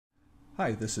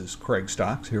Hi, this is Craig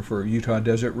Stocks here for Utah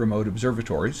Desert Remote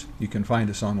Observatories. You can find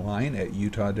us online at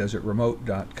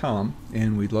utahdesertremote.com,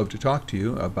 and we'd love to talk to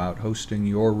you about hosting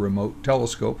your remote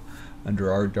telescope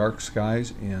under our dark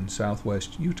skies in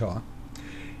southwest Utah.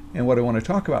 And what I want to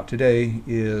talk about today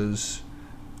is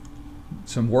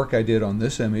some work I did on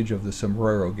this image of the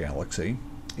Sombrero Galaxy,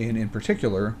 and in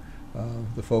particular,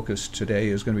 the focus today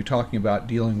is going to be talking about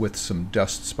dealing with some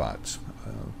dust spots.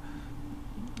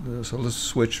 So let's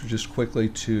switch just quickly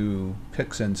to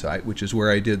PixInsight, which is where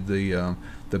I did the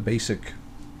basic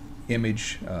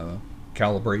image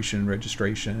calibration,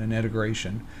 registration, and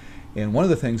integration. And one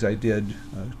of the things I did,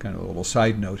 kind of a little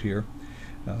side note here,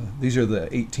 these are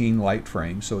the 18 light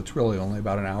frames, so it's really only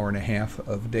about an hour and a half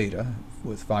of data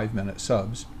with 5-minute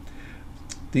subs.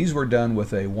 These were done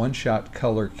with a one-shot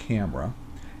color camera.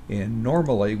 And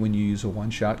normally when you use a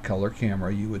one-shot color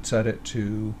camera, you would set it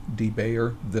to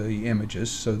debayer the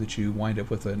images so that you wind up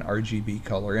with an RGB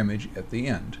color image at the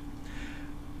end.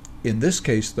 In this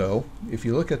case though, if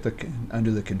you look at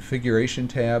under the configuration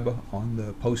tab on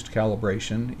the post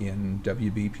calibration in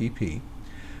WBPP,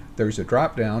 there's a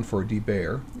drop down for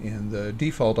debayer, and the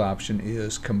default option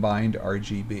is combined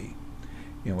RGB.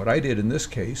 And what I did in this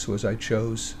case was I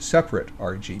chose separate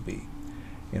RGB.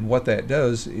 And what that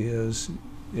does is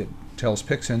it tells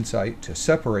PixInsight to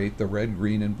separate the red,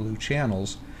 green, and blue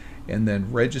channels and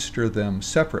then register them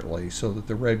separately so that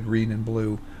the red, green, and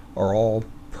blue are all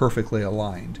perfectly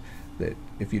aligned. That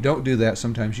if you don't do that,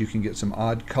 sometimes you can get some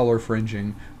odd color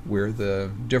fringing where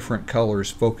the different colors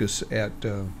focus at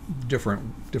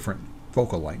different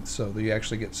focal lengths, so that you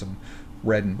actually get some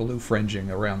red and blue fringing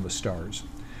around the stars.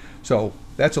 So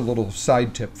that's a little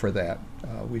side tip for that.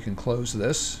 We can close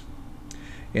this.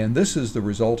 And this is the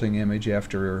resulting image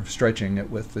after stretching it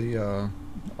with the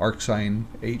arc sine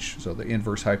H, so the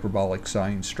inverse hyperbolic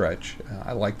sine stretch.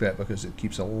 I like that because it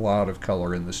keeps a lot of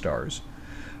color in the stars.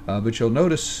 But you'll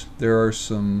notice there are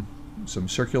some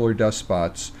circular dust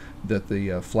spots that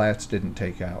the flats didn't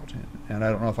take out. And I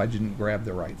don't know if I didn't grab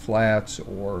the right flats,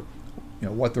 or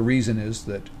what the reason is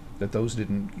that those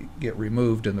didn't get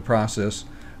removed in the process.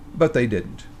 But they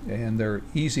didn't, and they're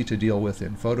easy to deal with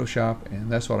in Photoshop,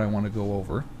 and that's what I want to go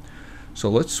over. So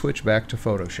let's switch back to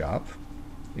Photoshop,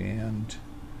 and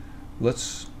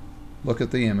let's look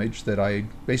at the image that I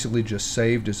basically just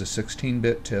saved as a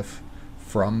 16-bit TIFF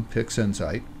from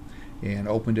PixInsight and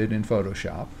opened it in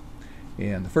Photoshop.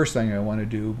 And the first thing I want to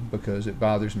do, because it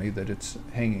bothers me that it's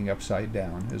hanging upside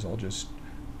down, is I'll just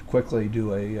quickly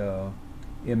do a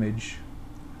image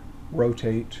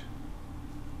rotate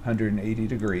 180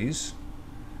 degrees.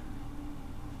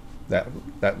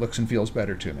 That looks and feels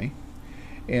better to me.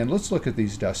 And let's look at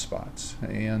these dust spots.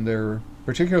 And they're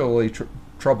particularly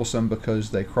troublesome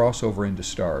because they cross over into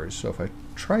stars. So if I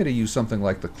try to use something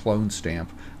like the clone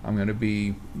stamp, I'm going to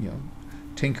be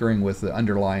tinkering with the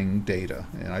underlying data,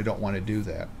 and I don't want to do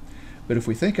that. But if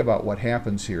we think about what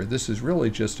happens here, this is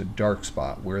really just a dark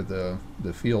spot where the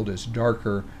field is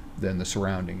darker than the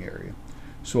surrounding area.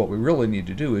 So what we really need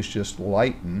to do is just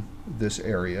lighten this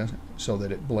area so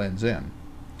that it blends in.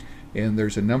 And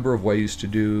there's a number of ways to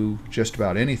do just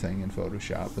about anything in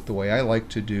Photoshop, but the way I like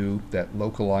to do that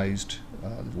localized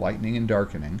lightening and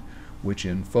darkening, which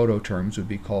in photo terms would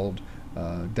be called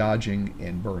dodging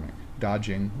and burning.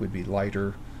 Dodging would be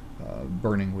lighter,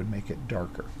 burning would make it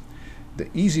darker.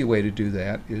 The easy way to do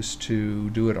that is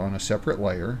to do it on a separate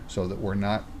layer so that we're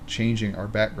not changing our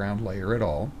background layer at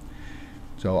all.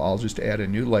 So I'll just add a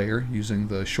new layer using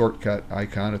the shortcut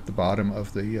icon at the bottom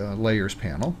of the layers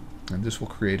panel, and this will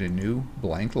create a new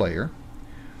blank layer.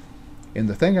 And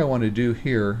the thing I want to do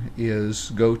here is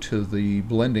go to the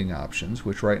blending options,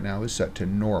 which right now is set to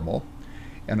normal,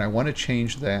 and I want to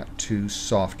change that to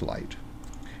soft light.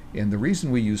 And the reason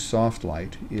we use soft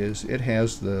light is it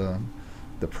has the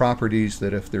properties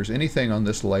that if there's anything on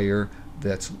this layer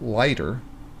that's lighter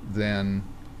than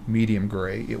medium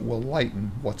gray, it will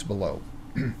lighten what's below.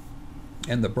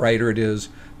 And the brighter it is,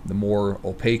 the more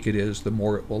opaque it is, the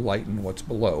more it will lighten what's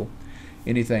below.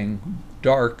 Anything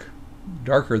darker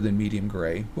than medium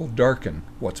gray will darken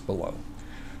what's below.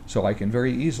 So I can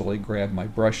very easily grab my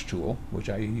brush tool, which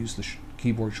I use the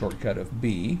keyboard shortcut of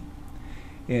B,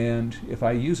 and if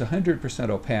I use 100%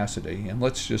 opacity, and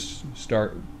let's just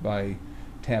start by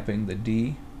tapping the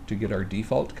D to get our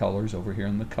default colors over here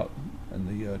in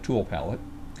the tool palette.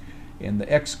 And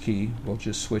the X key will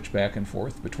just switch back and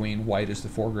forth between white as the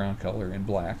foreground color and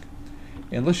black.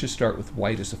 And let's just start with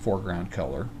white as the foreground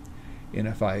color. And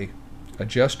if I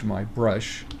adjust my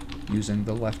brush using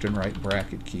the left and right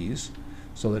bracket keys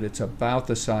so that it's about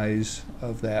the size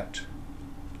of that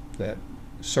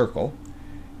circle,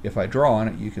 if I draw on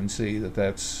it, you can see that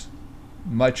that's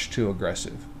much too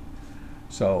aggressive.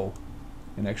 So,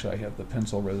 and actually I have the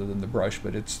pencil rather than the brush,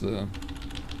 but it's the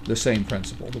same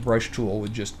principle. The brush tool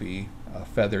would just be a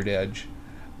feathered edge,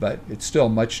 but it's still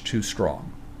much too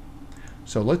strong.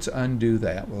 So let's undo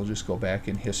that. We'll just go back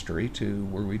in history to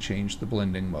where we changed the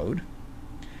blending mode.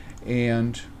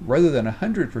 And rather than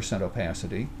 100%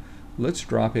 opacity, let's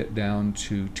drop it down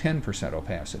to 10%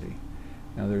 opacity.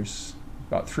 Now there's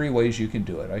about 3 ways you can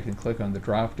do it. I can click on the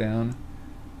drop down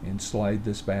and slide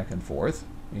this back and forth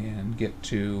and get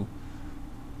to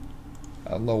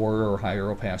a lower or higher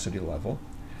opacity level.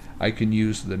 I can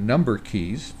use the number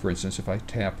keys. For instance, if I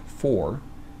tap 4,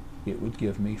 it would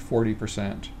give me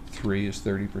 40%, 3 is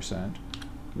 30%,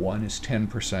 1 is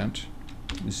 10%,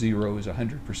 0 is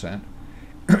 100%.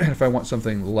 And if I want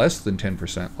something less than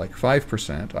 10%, like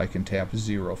 5%, I can tap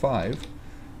 0.5,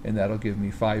 and that'll give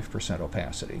me 5%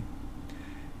 opacity.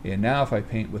 And now if I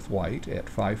paint with white at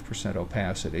 5%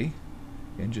 opacity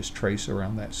and just trace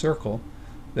around that circle,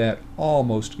 that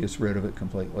almost gets rid of it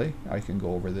completely. I can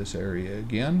go over this area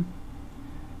again,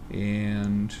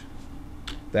 and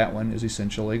that one is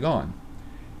essentially gone.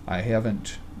 I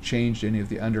haven't changed any of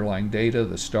the underlying data.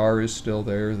 The star is still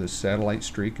there, the satellite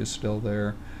streak is still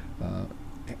there.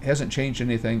 It hasn't changed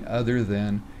anything other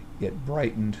than it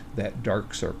brightened that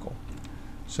dark circle.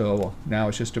 So now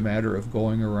it's just a matter of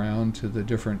going around to the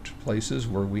different places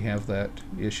where we have that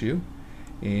issue.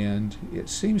 And it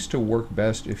seems to work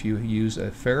best if you use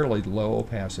a fairly low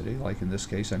opacity, like in this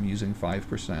case I'm using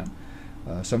 5%.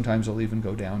 Sometimes I'll even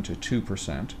go down to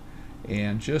 2%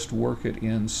 and just work it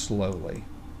in slowly.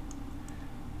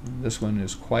 This one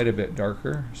is quite a bit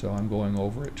darker, so I'm going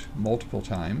over it multiple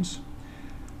times.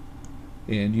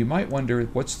 And you might wonder,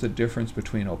 what's the difference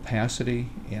between opacity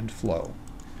and flow?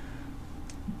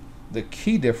 The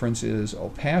key difference is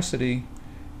opacity.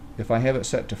 If I have it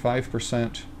set to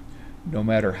 5%, no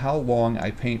matter how long I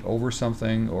paint over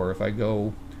something, or if I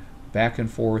go back and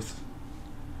forth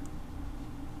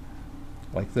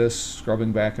like this,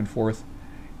 scrubbing back and forth,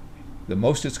 the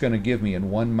most it's going to give me in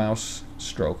one mouse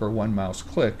stroke or one mouse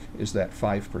click is that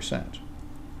 5%.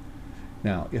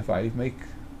 Now, if I make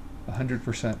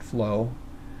 100% flow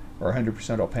or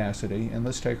 100% opacity, and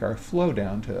let's take our flow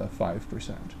down to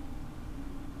 5%.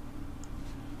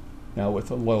 Now, with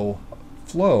a low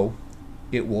flow,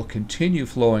 it will continue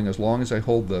flowing as long as I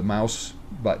hold the mouse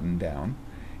button down,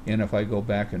 and if I go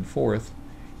back and forth,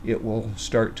 it will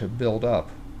start to build up.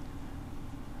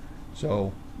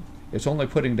 So it's only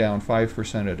putting down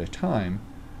 5% at a time,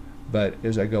 but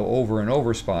as I go over and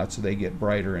over spots, they get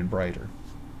brighter and brighter.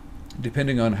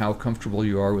 Depending on how comfortable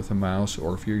you are with a mouse,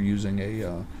 or if you're using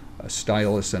a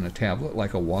stylus and a tablet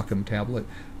like a Wacom tablet,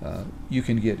 you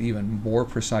can get even more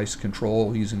precise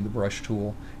control using the brush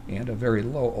tool and a very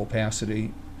low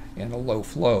opacity and a low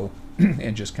flow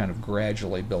and just kind of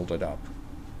gradually build it up.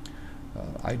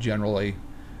 I generally,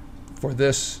 for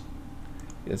this,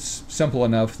 it's simple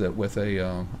enough that with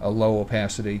a low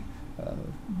opacity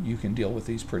you can deal with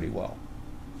these pretty well.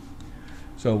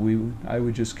 So I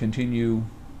would just continue.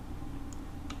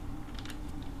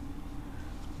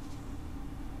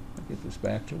 Get this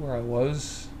back to where I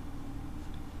was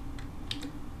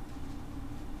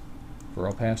for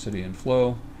opacity and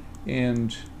flow,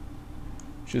 and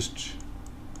just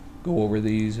go over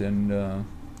these and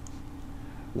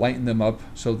lighten them up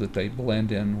so that they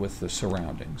blend in with the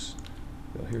surroundings.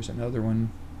 So here's another one,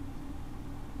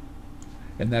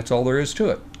 and that's all there is to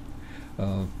it.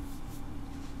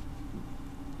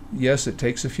 Yes, it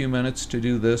takes a few minutes to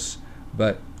do this,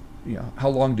 but how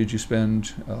long did you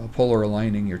spend polar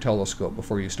aligning your telescope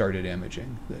before you started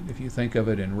imaging? That if you think of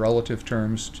it in relative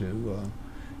terms to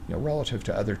relative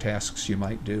to other tasks you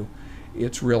might do,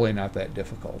 it's really not that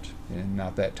difficult and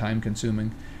not that time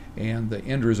consuming, and the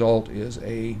end result is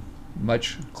a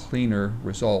much cleaner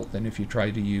result than if you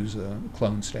tried to use a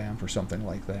clone stamp or something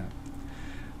like that.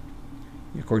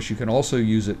 Of course, you can also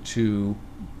use it to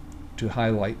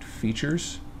highlight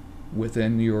features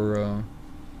within your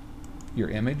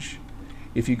image.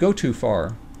 If you go too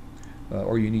far,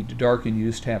 or you need to darken, you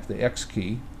just tap the X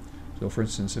key. So for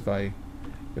instance, if I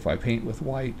paint with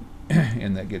white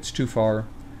and that gets too far,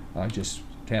 I just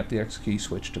tap the X key,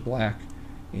 switch to black,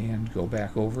 and go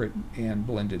back over it and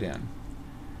blend it in.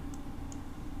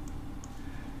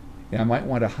 Now, I might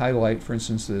want to highlight, for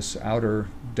instance, this outer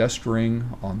dust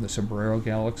ring on the Sombrero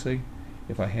Galaxy.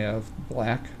 If I have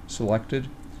black selected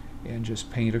and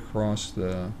just paint across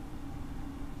the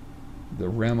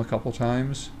rim a couple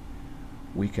times,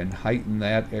 we can heighten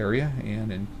that area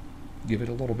and give it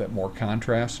a little bit more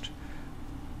contrast.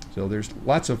 So there's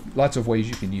lots of ways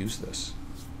you can use this.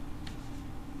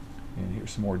 And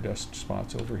here's some more dust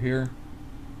spots over here.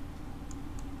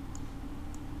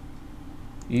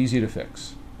 Easy to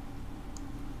fix.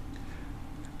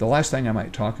 The last thing I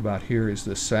might talk about here is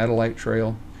the satellite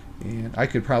trail, and I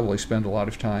could probably spend a lot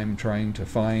of time trying to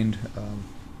find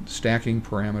stacking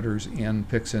parameters in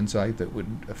PixInsight that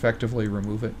would effectively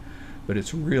remove it, but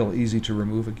it's real easy to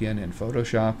remove again in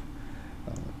Photoshop.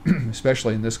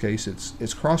 Especially in this case,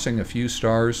 it's crossing a few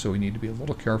stars, so we need to be a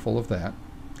little careful of that.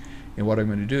 And what I'm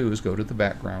going to do is go to the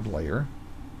background layer,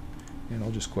 and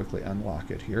I'll just quickly unlock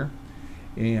it here.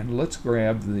 And let's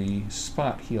grab the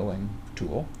spot healing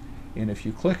tool. And if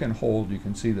you click and hold, you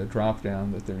can see the drop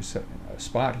down that there's a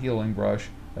spot healing brush,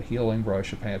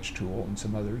 a patch tool, and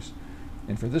some others.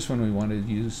 And for this one, we want to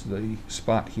use the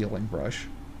spot healing brush.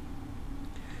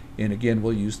 And again,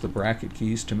 we'll use the bracket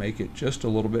keys to make it just a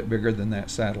little bit bigger than that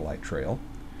satellite trail.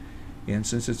 And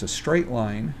since it's a straight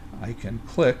line, I can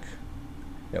click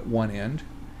at one end,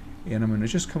 and I'm going to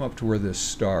just come up to where this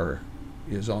star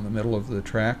is on the middle of the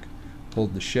track,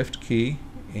 hold the Shift key,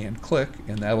 and click,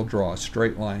 and that'll draw a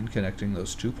straight line connecting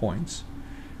those 2 points.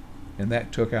 And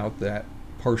that took out that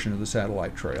portion of the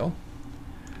satellite trail.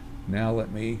 Now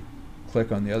let me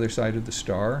click on the other side of the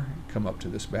star, come up to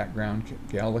this background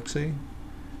galaxy,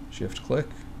 Shift click,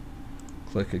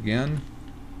 click again,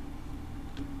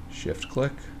 Shift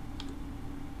click,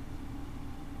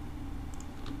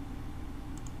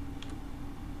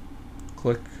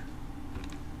 click,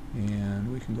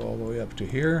 and we can go all the way up to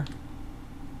here.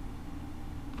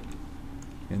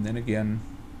 And then again,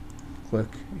 click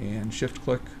and Shift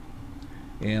click,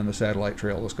 and the satellite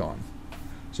trail is gone.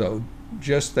 So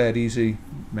just that easy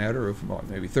matter of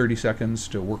maybe 30 seconds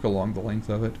to work along the length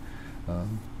of it.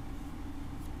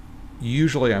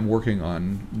 Usually I'm working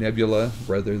on nebula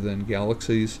rather than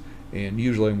galaxies, and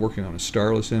usually I'm working on a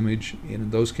starless image, and in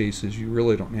those cases you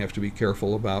really don't have to be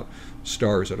careful about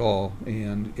stars at all,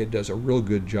 and it does a real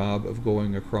good job of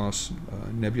going across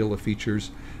nebula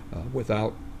features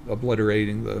without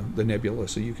obliterating the nebula,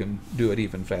 so you can do it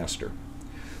even faster.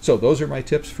 So those are my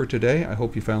tips for today. I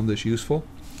hope you found this useful.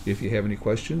 If you have any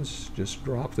questions, just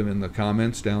drop them in the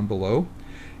comments down below.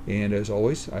 And as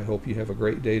always, I hope you have a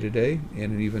great day today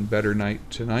and an even better night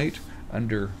tonight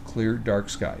under clear, dark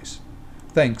skies.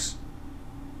 Thanks.